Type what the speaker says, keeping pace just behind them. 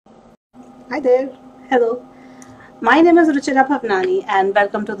Hi there. Hello. My name is Ruchira Bhavnani and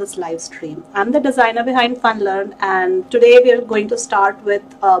welcome to this live stream. I'm the designer behind FunLurn and today we are going to start with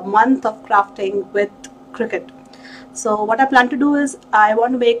a month of crafting with Cricut. So what I plan to do is I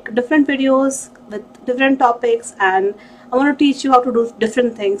want to make different videos with different topics and I want to teach you how to do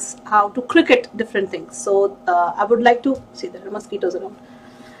different things, how to Cricut different things. So I would like to, see there are mosquitoes around.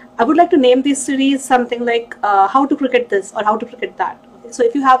 I would like to name this series something like how to Cricut this or how to Cricut that. So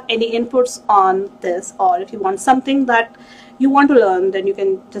if you have any inputs on this or if you want something that you want to learn, then you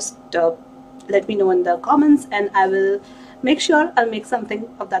can just let me know in the comments and I will make sure I'll make something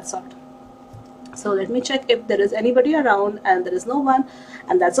of that sort. So let me check if there is anybody around, and there is no one,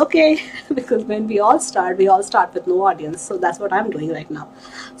 and that's okay because when we all start with no audience. So that's what I'm doing right now.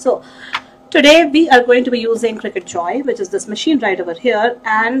 So today we are going to be using Cricut Joy, which is this machine right over here,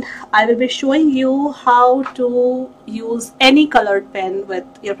 and I will be showing you how to use any colored pen with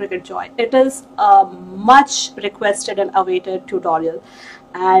your Cricut Joy. It is a much requested and awaited tutorial,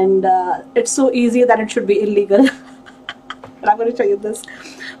 and it's so easy that it should be illegal. But I'm going to show you this.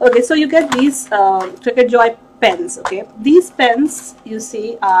 Okay, so you get these Cricut Joy pens. Okay, these pens you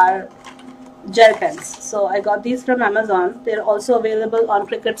see are gel pens. So I got these from Amazon. They're also available on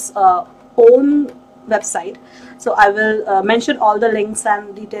Cricut's own website, so I will mention all the links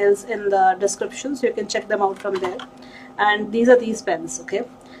and details in the description so you can check them out from there. And these are these pens. Okay,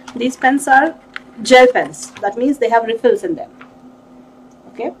 these pens are gel pens, that means they have refills in them.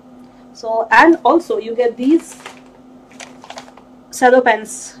 Okay, so and also you get these cello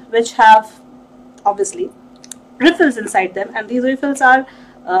pens which have obviously refills inside them, and these refills are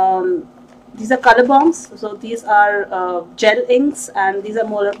color bombs. So these are gel inks, and these are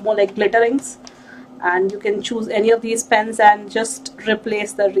more like glitter inks, and you can choose any of these pens and just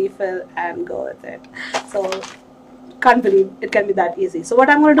replace the refill and go with it. So can't believe it can be that easy. So what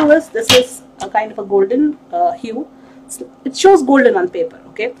I'm going to do is, this is a kind of a golden hue. It shows golden on paper.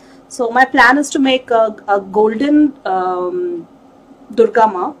 Okay, so my plan is to make a golden Durga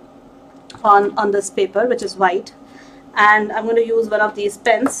Ma on this paper, which is white, and I'm going to use one of these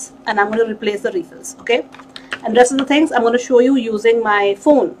pens and I'm going to replace the refills. Okay, and rest of the things I'm going to show you using my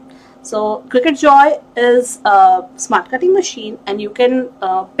phone. So Cricut Joy is a smart cutting machine, and you can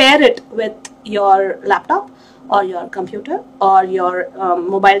pair it with your laptop or your computer or your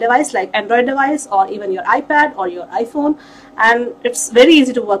mobile device like Android device or even your iPad or your iPhone, and it's very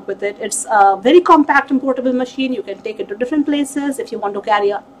easy to work with it. It's a very compact and portable machine. You can take it to different places. If you want to carry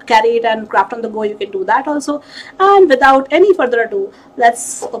it and craft on the go, you can do that also. And without any further ado,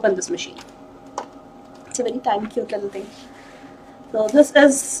 let's open this machine. It's a very tiny cute little thing. So this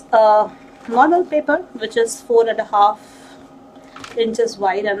is normal paper, which is 4.5 inches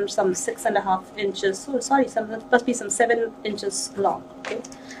wide and some 6.5 inches, so sorry, must be some 7 inches long. Okay,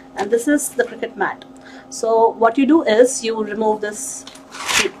 and this is the Cricut mat. So what you do is you remove this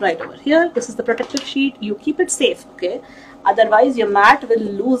sheet right over here. This is the protective sheet. You keep it safe. Okay, otherwise your mat will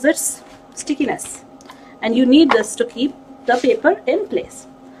lose its stickiness, and you need this to keep the paper in place.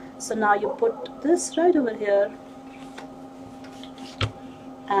 So now you put this right over here,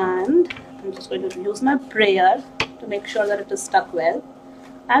 and I'm just going to use my brayer to make sure that it is stuck well,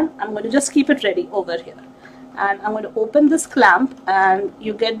 and I'm going to just keep it ready over here. And I'm going to open this clamp, and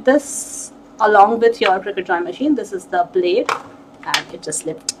you get this along with your Cricut Joy machine. This is the blade, and it just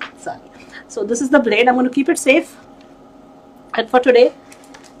slipped, sorry. So this is the blade. I'm going to keep it safe, and for today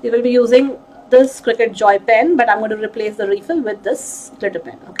we will be using this Cricut Joy pen, but I'm going to replace the refill with this glitter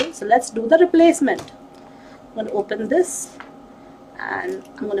pen. Okay, so let's do the replacement. I'm going to open this and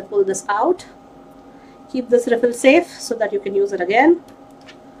I'm going to pull this out. Keep this refill safe so that you can use it again,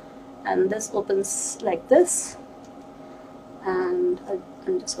 and this opens like this, and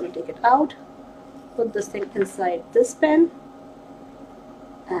I'm just going to take it out, put this thing inside this pen,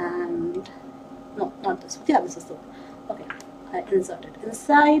 and no, not this one. Yeah, this is the one. Okay, I insert it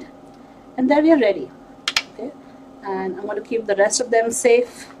inside, and there we are ready. Okay, and I'm going to keep the rest of them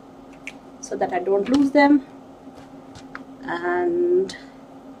safe so that I don't lose them, and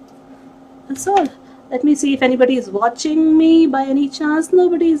that's all. Let me see if anybody is watching me by any chance.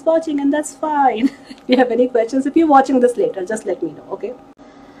 Nobody is watching, and that's fine. If you have any questions, if you're watching this later, just let me know. Okay,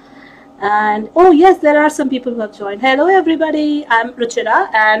 and oh yes, there are some people who have joined. Hello everybody, I'm Ruchira,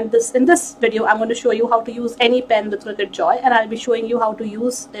 and in this video I'm going to show you how to use any pen with Cricut Joy, and I'll be showing you how to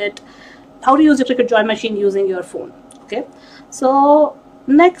use the Cricut Joy machine using your phone. Okay, so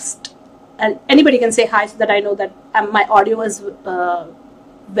next, anybody can say hi so that I know that my audio is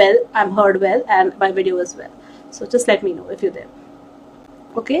well, I'm heard well, and my video as well. So just let me know if you're there.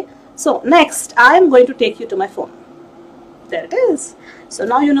 Okay, so next I am going to take you to my phone. There it is. So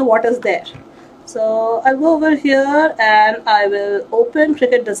now you know what is there. So I'll go over here and I will open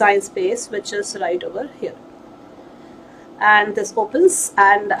Cricut Design Space, which is right over here. And this opens,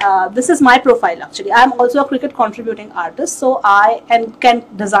 and this is my profile actually. I'm also a Cricut contributing artist, so I can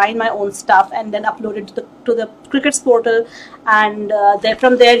design my own stuff and then upload it to the Cricut's portal, and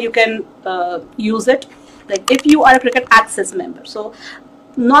from there you can use it, like if you are a Cricut Access member. So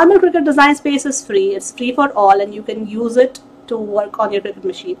normal Cricut Design Space is free. It's free for all, and you can use it to work on your Cricut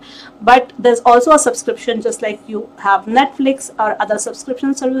machine. But there's also a subscription, just like you have Netflix or other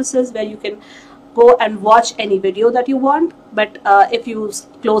subscription services where you can go and watch any video that you want. But if you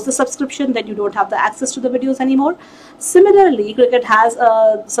close the subscription, then you don't have the access to the videos anymore. Similarly, Cricut has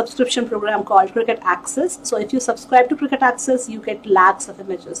a subscription program called Cricut Access. So if you subscribe to Cricut Access, you get lakhs of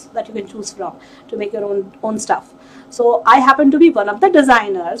images that you can choose from to make your own stuff. So I happen to be one of the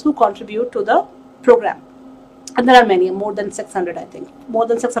designers who contribute to the program. And there are many, more than 600, I think. More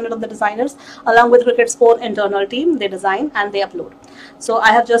than 600 of the designers, along with Cricut's own internal team, they design and they upload. So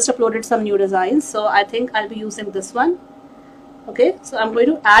I have just uploaded some new designs. So I think I'll be using this one. Okay, so I'm going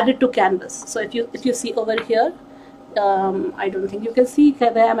to add it to canvas. So if you see over here, I don't think you can see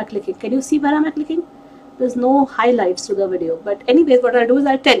where am I clicking. Can you see where am I clicking? There's no highlights to the video. But anyways, what I'll do is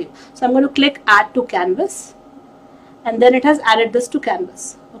I'll tell you. So I'm going to click add to canvas. And then it has added this to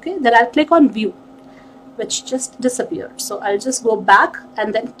canvas. Okay, then I'll click on view, which just disappeared. So I'll just go back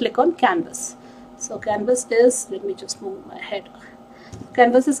and then click on canvas. So canvas is, let me just move my head.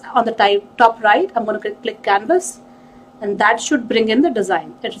 Canvas is on the top right. I'm going to click canvas, and that should bring in the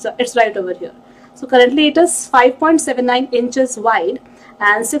design. It's right over here. So currently it is 5.79 inches wide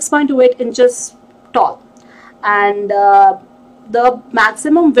and 6.28 inches tall. And the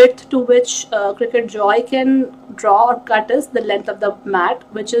maximum width to which Cricut Joy can draw or cut is the length of the mat,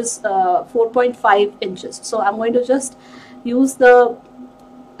 which is 4.5 inches. So I'm going to just use the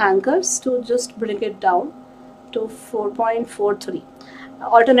anchors to just bring it down to 4.43.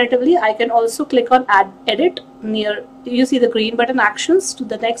 Alternatively, I can also click on add edit near, you see the green button actions. To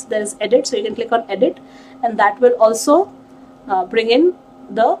the next there is edit, so you can click on edit, and that will also bring in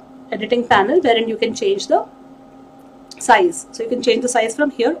the editing panel wherein you can change the size. So you can change the size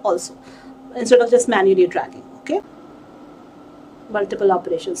from here also, instead of just manually dragging. Okay, multiple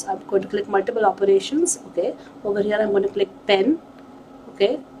operations. I'm going to click multiple operations. Okay, over here I'm going to click pen.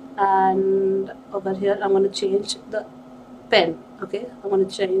 Okay, and over here I'm going to change the pen. Okay, I'm going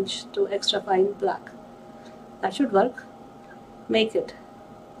to change to extra fine black. That should work. Make it.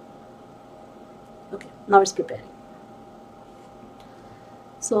 Okay, now it's preparing.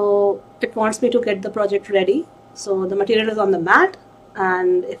 So it wants me to get the project ready. So the material is on the mat,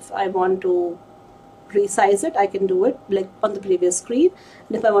 and if I want to resize it, I can do it like on the previous screen.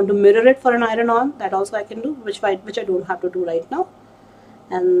 And if I want to mirror it for an iron-on, that also I can do, which I don't have to do right now.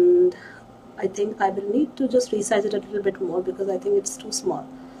 And I think I will need to just resize it a little bit more because I think it's too small.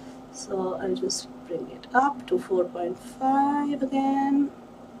 So I'll just bring it up to 4.5 again.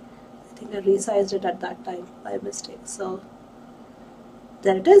 I think I resized it at that time by mistake. So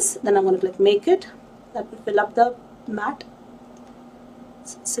there it is. Then I'm going to click make it. That will fill up the mat.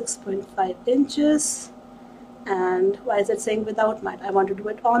 6.5 inches. And why is it saying without mat? I want to do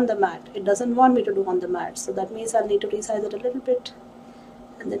it on the mat. It doesn't want me to do on the mat. So that means I'll need to resize it a little bit.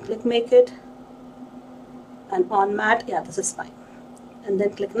 And then click make it. And on mat, yeah, this is fine. And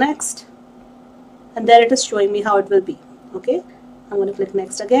then click next. And there it is showing me how it will be. Okay. I'm going to click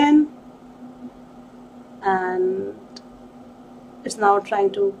next again. And it's now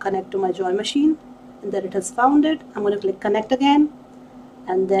trying to connect to my Joy machine. And then it has found it. I'm going to click connect again,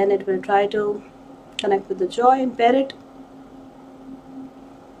 and then it will try to connect with the Joy and pair it,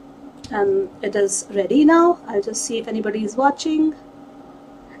 and it is ready now. I'll just see if anybody is watching.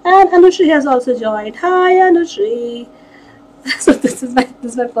 And Anushri has also joined. Hi Anushri. So this is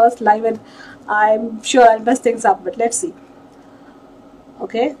my first live, and I'm sure I'll mess things up, but let's see.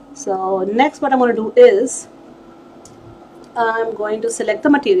 Okay, so next what I'm going to do is I'm going to select the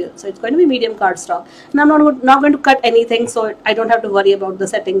material. So it's going to be medium cardstock, and I'm not going to cut anything, so I don't have to worry about the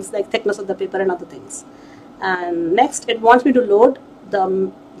settings like thickness of the paper and other things. And next it wants me to load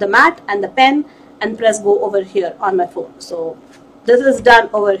the mat and the pen and press go over here on my phone. So this is done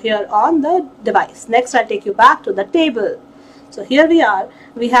over here on the device. Next I'll take you back to the table. So here we are.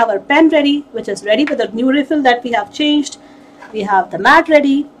 We have our pen ready, which is ready with the new refill that we have changed. We have the mat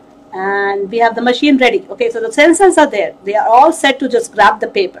ready, and we have the machine ready. Okay, so the sensors are there. They are all set to just grab the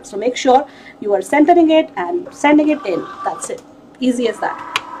paper. So make sure you are centering it and sending it in. That's it. Easy as that.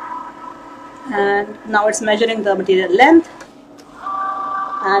 And now it's measuring the material length.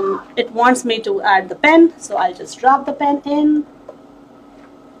 and it wants me to add the pen, so I'll just drop the pen in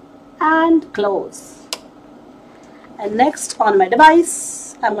and close. And next on my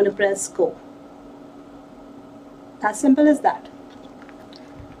device, I'm going to press go. As simple as that.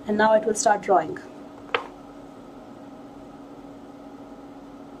 And now it will start drawing.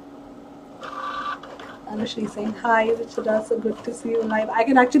 Anushri saying hi, Richard, so good to see you live. I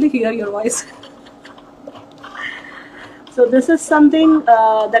can actually hear your voice. So this is something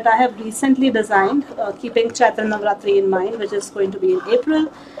that I have recently designed, keeping Chaitra Navratri in mind, which is going to be in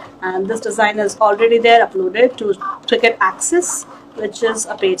April. And this design is already there, uploaded to Cricut Access, which is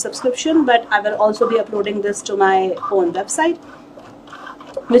a paid subscription, but I will also be uploading this to my own website.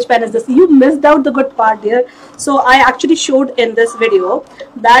 Which pen is this? You missed out the good part there. So I actually showed in this video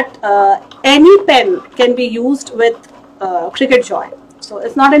that any pen can be used with Cricut Joy. So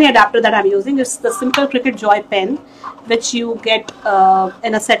it's not any adapter that I'm using, it's the simple Cricut Joy pen, which you get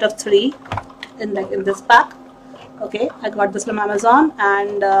in a set of 3 in this pack. Okay, I got this from Amazon,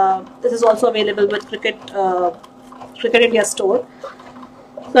 and this is also available with Cricut India store.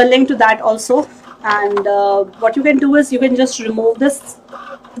 So I'll link to that also. And what you can do is you can just remove this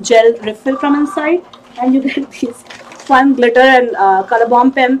gel refill from inside, and you get these fun glitter and color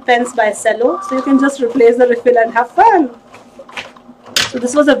bomb pens by Cello. So you can just replace the refill and have fun. So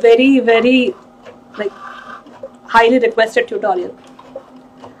this was a very, very highly requested tutorial,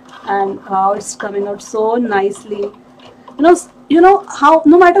 and how it's coming out so nicely. You know how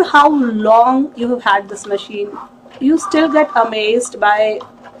no matter how long you have had this machine, you still get amazed by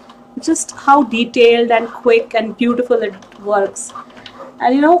just how detailed and quick and beautiful it works.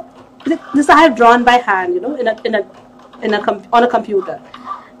 And this I have drawn by hand, on a computer,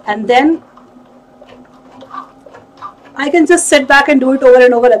 and then I can just sit back and do it over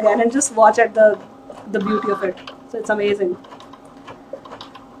and over again and just watch at the beauty of it. So it's amazing.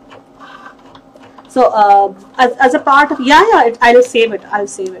 So as a part of I'll save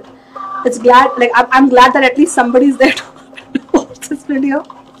it. It's glad I'm glad that at least somebody's there to watch this video.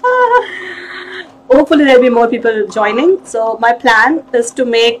 Hopefully there'll be more people joining. So my plan is to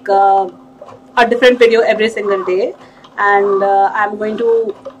make a different video every single day, and I'm going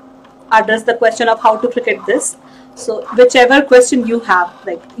to address the question of how to Cricut this. So whichever question you have,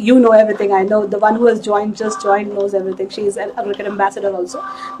 everything. I know the one who has just joined knows everything. She is a Cricut ambassador also.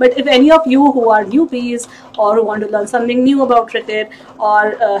 But if any of you who are newbies or who want to learn something new about Cricut,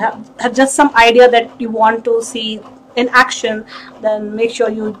 or have just some idea that you want to see in action, then make sure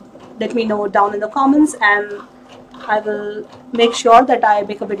you let me know down in the comments, and I will make sure that I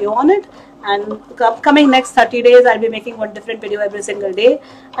make a video on it. And coming next 30 days, I'll be making one different video every single day.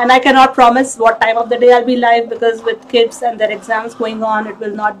 And I cannot promise what time of the day I'll be live, because with kids and their exams going on, it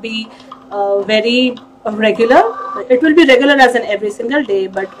will not be very regular. It will be regular as in every single day,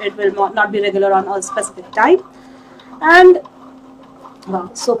 but it will not be regular on a specific time. And wow,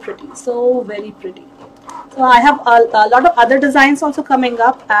 so pretty, so very pretty. So I have a lot of other designs also coming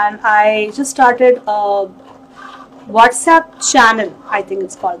up, and I just started a WhatsApp channel, I think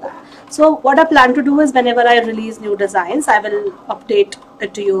it's called that. So what I plan to do is, whenever I release new designs, I will update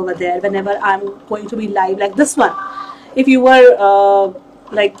it to you over there whenever I'm going to be live, like this one. If you were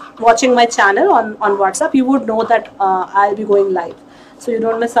watching my channel on WhatsApp, you would know that I'll be going live, so you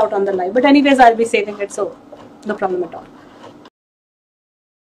don't miss out on the live. But anyways, I'll be saving it, so no problem at all.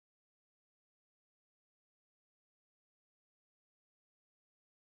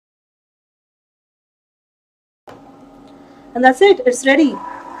 And that's it, it's ready.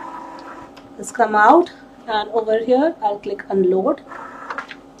 Let's come out, and over here I'll click unload,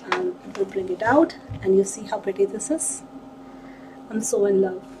 and it will bring it out, and you see how pretty this is. I'm so in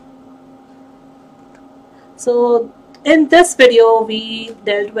love. So in this video we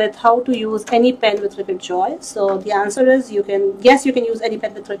dealt with how to use any pen with Cricut Joy. So the answer is you can use any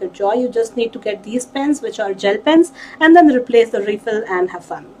pen with Cricut Joy. You just need to get these pens, which are gel pens, and then replace the refill and have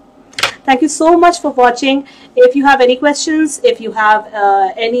fun. Thank you so much for watching. If you have any questions, if you have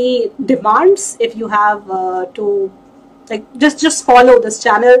any demands, if you have just follow this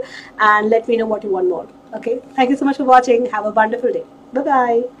channel and let me know what you want more. Okay, thank you so much for watching. Have a wonderful day. Bye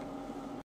bye.